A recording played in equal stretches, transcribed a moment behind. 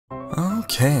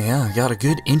Okay, yeah, I got a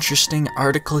good, interesting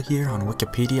article here on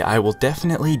Wikipedia. I will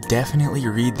definitely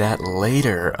read that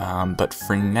later, but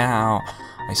for now,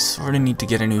 I sort of need to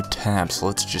get a new tab, so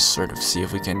let's just sort of see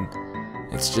if we can,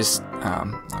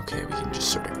 okay, we can just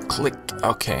sort of click,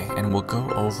 okay, and we'll go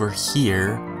over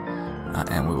here,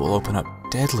 and we will open up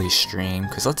Deadly Stream,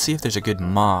 because let's see if there's a good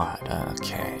mod.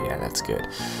 Okay, yeah, that's good.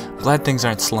 I'm glad things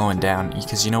aren't slowing down,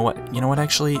 because you know what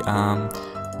actually,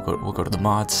 we'll go to the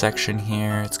mod section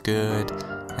here, it's good,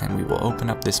 and we will open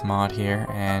up this mod here,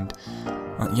 and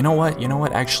you know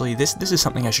what, actually, this is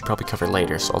something I should probably cover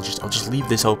later, so I'll just leave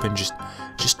this open,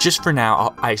 just for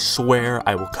now. I swear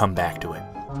I will come back to it.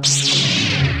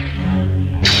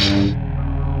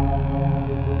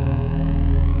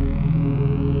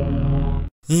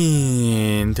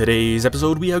 In today's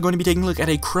episode, we are going to be taking a look at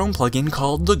a Chrome plugin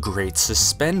called the Great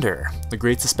Suspender. The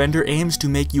Great Suspender aims to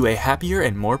make you a happier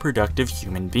and more productive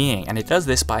human being, and it does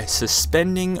this by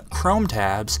suspending Chrome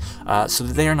tabs so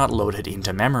that they are not loaded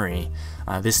into memory.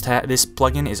 This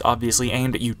plugin is obviously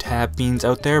aimed at you tab fiends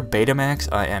out there. Betamax,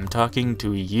 I am talking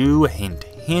to you, hint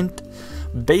hint.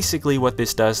 Basically what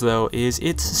this does though is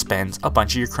it suspends a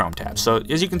bunch of your Chrome tabs. So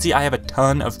as you can see, I have a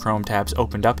ton of Chrome tabs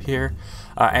opened up here,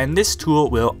 and this tool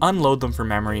will unload them from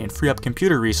memory and free up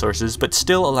computer resources, but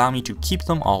still allow me to keep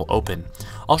them all open.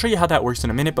 I'll show you how that works in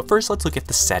a minute, but first let's look at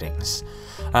the settings.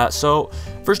 So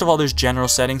first of all, there's general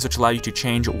settings which allow you to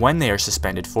change when they are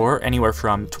suspended for, anywhere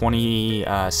from 20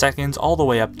 seconds all the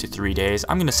way up to 3 days.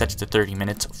 I'm going to set it to 30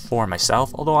 minutes for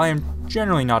myself, although I am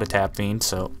generally not a tab fiend,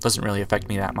 so it doesn't really affect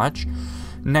me that much.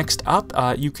 Next up,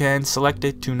 you can select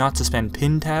it to not suspend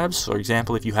pinned tabs. For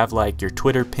example, if you have like your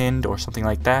Twitter pinned or something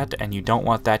like that, and you don't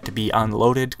want that to be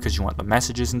unloaded because you want the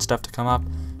messages and stuff to come up,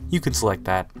 you can select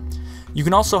that. You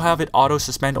can also have it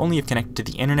auto-suspend only if connected to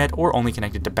the internet or only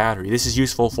connected to battery. This is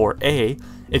useful for A,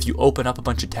 if you open up a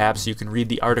bunch of tabs so you can read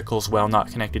the articles while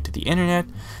not connected to the internet,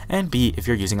 and B, if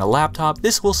you're using a laptop,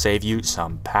 this will save you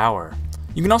some power.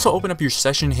 You can also open up your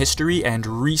session history and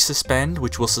resuspend,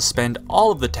 which will suspend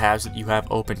all of the tabs that you have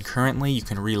open currently. You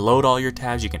can reload all your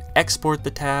tabs, you can export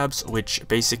the tabs, which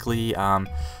basically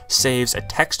saves a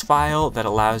text file that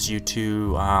allows you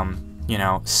to, you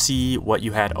know, see what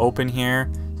you had open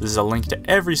here. This is a link to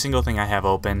every single thing I have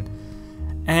open.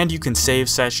 And you can save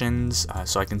sessions,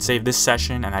 so I can save this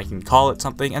session and I can call it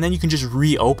something, and then you can just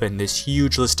reopen this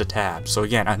huge list of tabs. So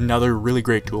again, another really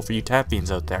great tool for you tab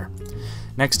fiends out there.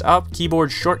 Next up,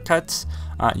 keyboard shortcuts.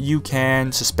 You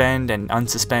can suspend and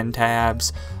unsuspend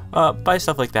tabs by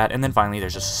stuff like that, and then finally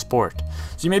there's a support.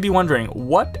 So you may be wondering,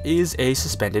 what is a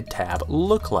suspended tab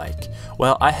look like?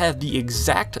 Well, I have the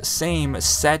exact same I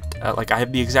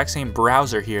have the exact same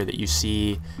browser here that you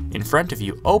see in front of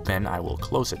you open. I will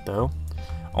close it though.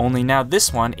 Only now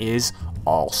this one is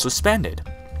all suspended.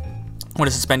 What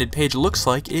a suspended page looks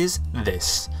like is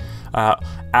this.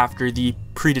 After the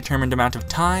predetermined amount of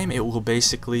time, it will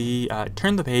basically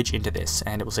turn the page into this,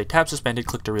 and it will say tab suspended,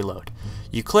 click to reload.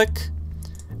 You click,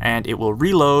 and it will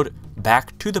reload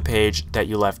back to the page that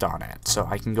you left on at. So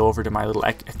I can go over to my little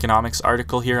economics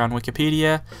article here on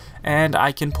Wikipedia, and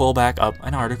I can pull back up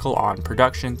an article on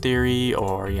production theory,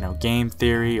 or, you know, game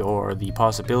theory, or the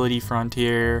possibility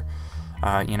frontier,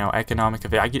 you know, economic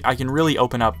event. I can really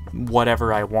open up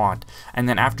whatever I want, and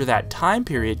then after that time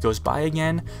period goes by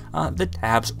again, the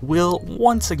tabs will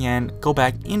once again go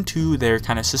back into their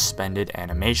kind of suspended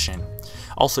animation.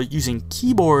 Also, using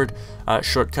keyboard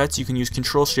shortcuts, you can use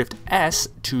Control-Shift-S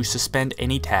to suspend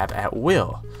any tab at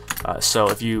will. So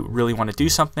if you really want to do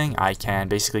something, I can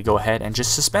basically go ahead and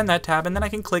just suspend that tab, and then I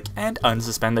can click and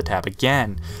unsuspend the tab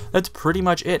again. That's pretty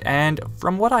much it, and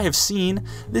from what I have seen,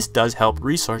 this does help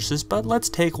resources, but let's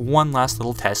take one last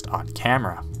little test on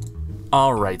camera.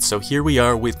 Alright, so here we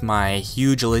are with my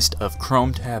huge list of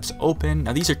Chrome tabs open.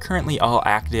 Now these are currently all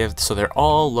active, so they're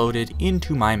all loaded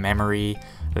into my memory,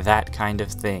 that kind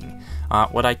of thing.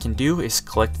 What I can do is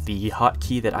click the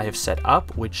hotkey that I have set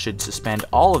up, which should suspend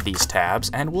all of these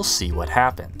tabs, and we'll see what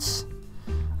happens.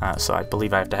 So I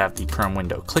believe I have to have the Chrome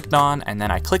window clicked on, and then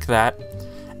I click that,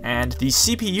 and the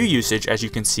CPU usage, as you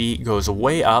can see, goes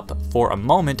way up for a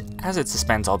moment as it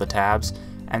suspends all the tabs,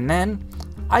 and then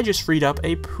I just freed up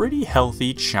a pretty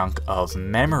healthy chunk of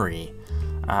memory.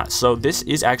 So this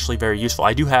is actually very useful.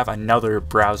 I do have another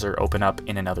browser open up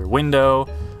in another window,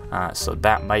 so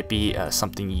that might be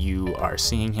something you are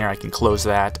seeing here. I can close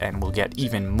that and we'll get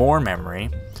even more memory.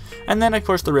 And then of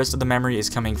course the rest of the memory is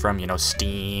coming from, you know,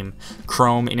 Steam.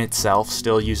 Chrome in itself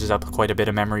still uses up quite a bit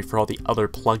of memory for all the other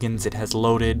plugins it has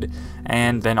loaded,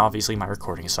 and then obviously my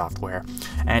recording software.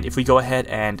 And if we go ahead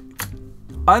and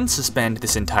unsuspend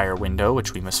this entire window,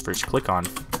 which we must first click on,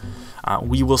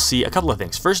 we will see a couple of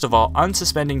things. First of all,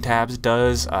 unsuspending tabs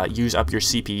does use up your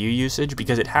CPU usage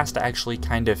because it has to actually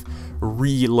kind of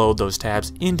reload those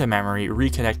tabs into memory,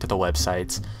 reconnect to the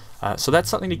websites. So that's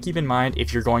something to keep in mind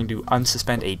if you're going to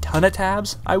unsuspend a ton of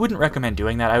tabs. I wouldn't recommend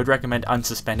doing that. I would recommend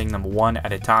unsuspending them one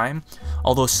at a time,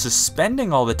 although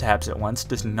suspending all the tabs at once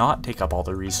does not take up all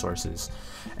the resources.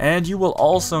 And you will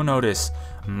also notice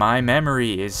my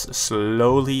memory is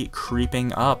slowly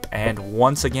creeping up and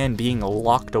once again being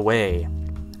locked away.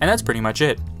 And that's pretty much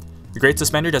it. The Great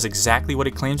Suspender does exactly what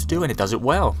it claims to do, and it does it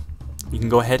well. You can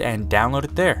go ahead and download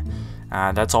it there.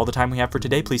 That's all the time we have for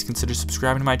today. Please consider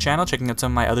subscribing to my channel, checking out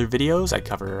some of my other videos. I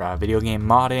cover video game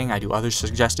modding, I do other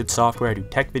suggested software, I do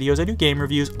tech videos, I do game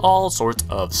reviews, all sorts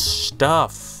of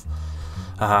stuff.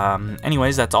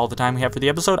 Anyways, that's all the time we have for the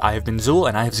episode. I have been Xuul,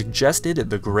 and I have suggested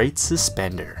the Great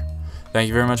Suspender. Thank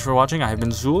you very much for watching. I have been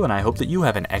Xuul, and I hope that you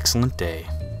have an excellent day.